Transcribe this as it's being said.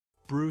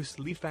Bruce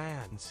Lee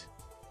fans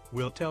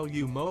will tell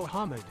you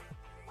Muhammad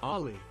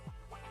Ali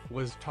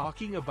was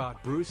talking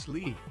about Bruce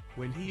Lee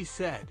when he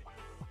said,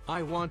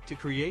 "I want to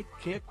create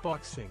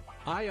kickboxing.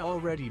 I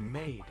already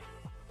made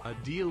a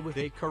deal with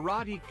a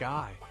karate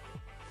guy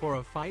for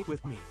a fight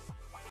with me."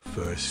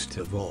 First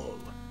of all,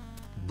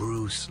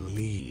 Bruce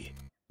Lee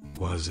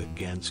was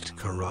against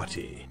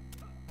karate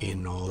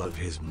in all of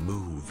his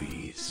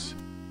movies,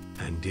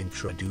 and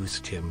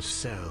introduced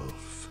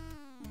himself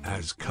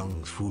as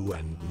kung fu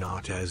and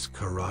not as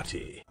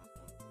karate.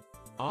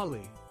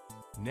 Ali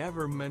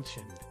never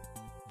mentioned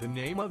the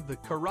name of the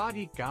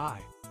karate guy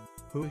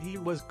who he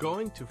was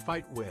going to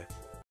fight with.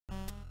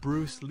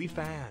 Bruce Lee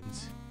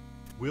fans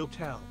will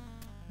tell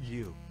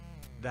you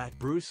that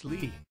Bruce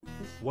Lee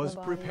was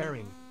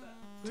preparing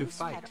to Bruce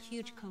fight had a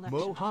huge collection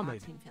Muhammad.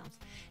 of boxing films,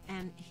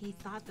 and he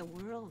thought the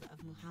world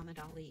of Muhammad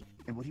Ali.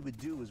 And what he would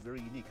do was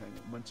very unique.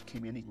 Once he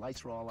came in, the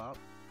lights were all out,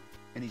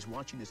 and he's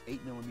watching this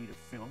 8mm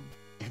film,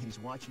 and he's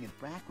watching it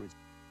backwards.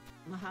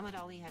 Muhammad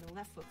Ali had a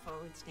left foot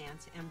forward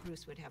stance, and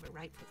Bruce would have a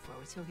right foot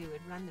forward, so he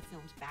would run the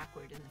films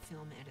backward in the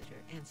film editor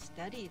and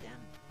study them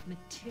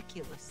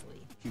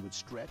meticulously. He would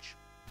stretch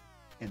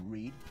and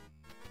read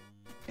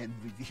and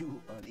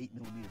review an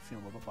 8mm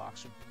film of a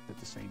boxer at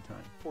the same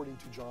time. According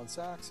to John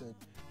Saxon,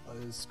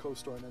 his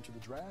co-star in Enter the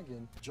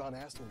Dragon, John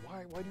asked him,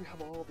 why do you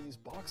have all these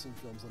boxing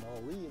films on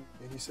Ali?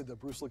 And he said that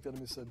Bruce looked at him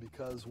and said,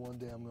 because one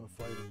day I'm going to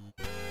fight him.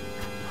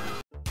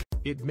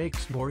 It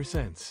makes more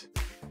sense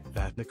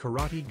that the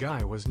karate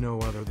guy was no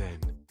other than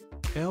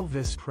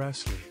Elvis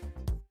Presley.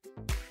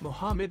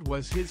 Muhammad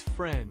was his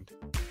friend,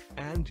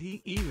 and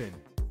he even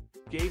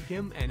gave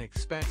him an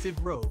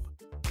expensive robe.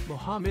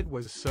 Muhammad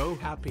was so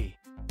happy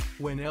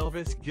when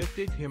Elvis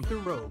gifted him the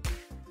robe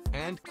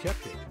and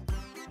kept it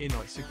in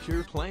a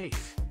secure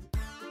place.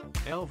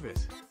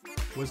 Elvis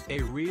was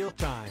a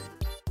real-time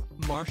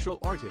martial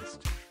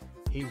artist.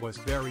 He was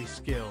very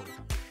skilled.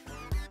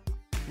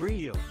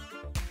 Real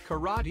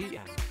karate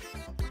and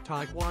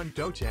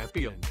Taekwondo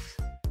champions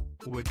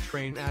would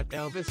train at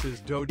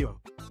Elvis's dojo.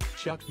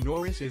 Chuck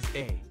Norris is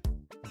a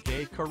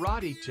gay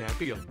karate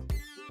champion.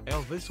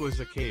 Elvis was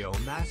a KO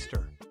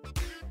master.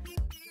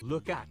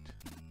 Look at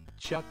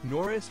Chuck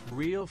Norris'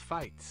 real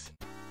fights.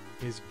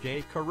 His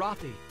gay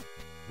karate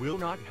will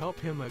not help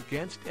him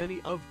against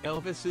any of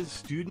Elvis's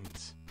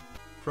students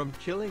from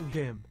killing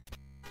him.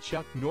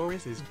 Chuck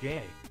Norris is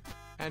gay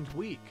and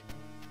weak.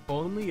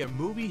 Only a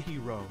movie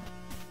hero.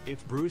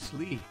 If Bruce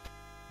Lee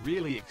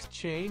really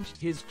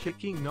exchanged his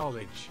kicking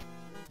knowledge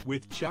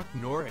with Chuck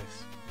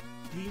Norris,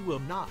 he will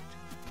not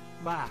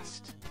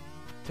last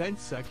 10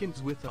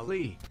 seconds with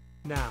Ali.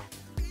 Now,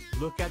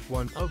 look at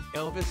one of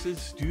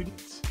Elvis's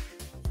students,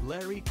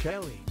 Larry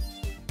Kelly,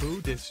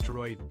 who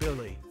destroyed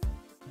Billy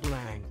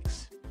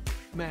Blank's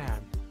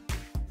man.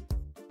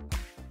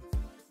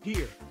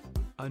 Here,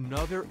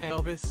 another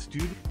Elvis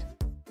student,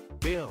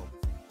 Bill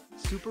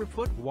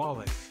Superfoot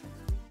Wallace.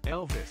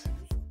 Elvis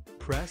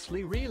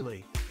Presley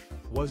really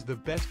was the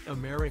best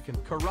American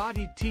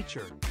karate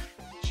teacher.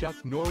 Chuck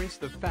Norris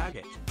the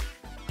faggot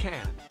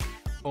can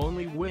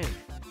only win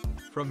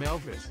from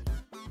Elvis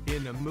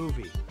in a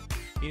movie.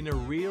 In a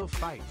real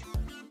fight,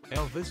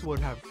 Elvis would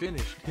have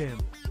finished him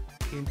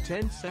in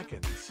 10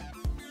 seconds.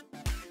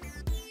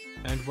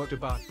 And what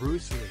about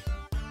Bruce Lee?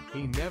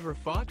 He never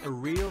fought a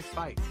real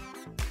fight.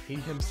 He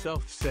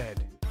himself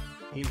said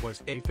he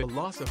was a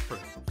philosopher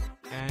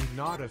and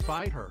not a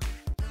fighter.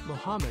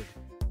 Muhammad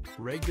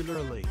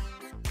regularly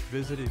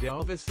visited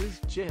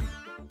Elvis's gym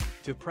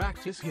to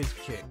practice his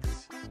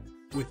kicks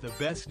with the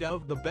best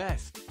of the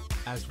best,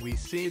 as we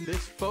see in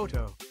this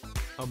photo.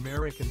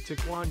 American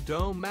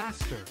Taekwondo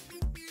master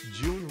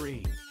Jun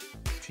Ri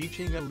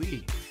teaching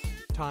Ali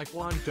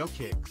Taekwondo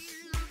kicks.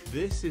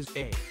 This is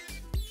a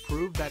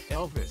proof that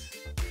Elvis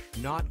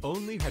not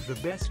only had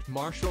the best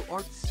martial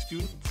arts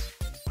students,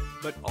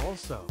 but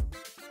also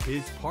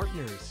his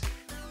partners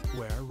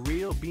were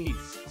real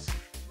beasts.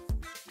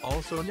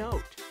 Also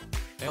note,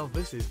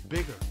 Elvis is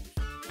bigger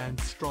and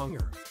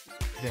stronger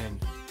than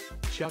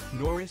Chuck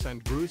Norris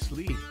and Bruce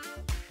Lee.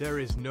 There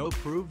is no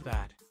proof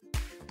that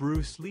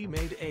Bruce Lee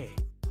made a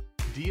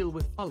deal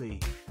with Ali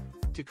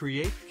to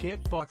create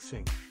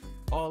kickboxing.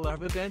 All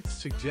evidence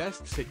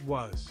suggests it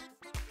was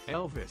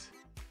Elvis.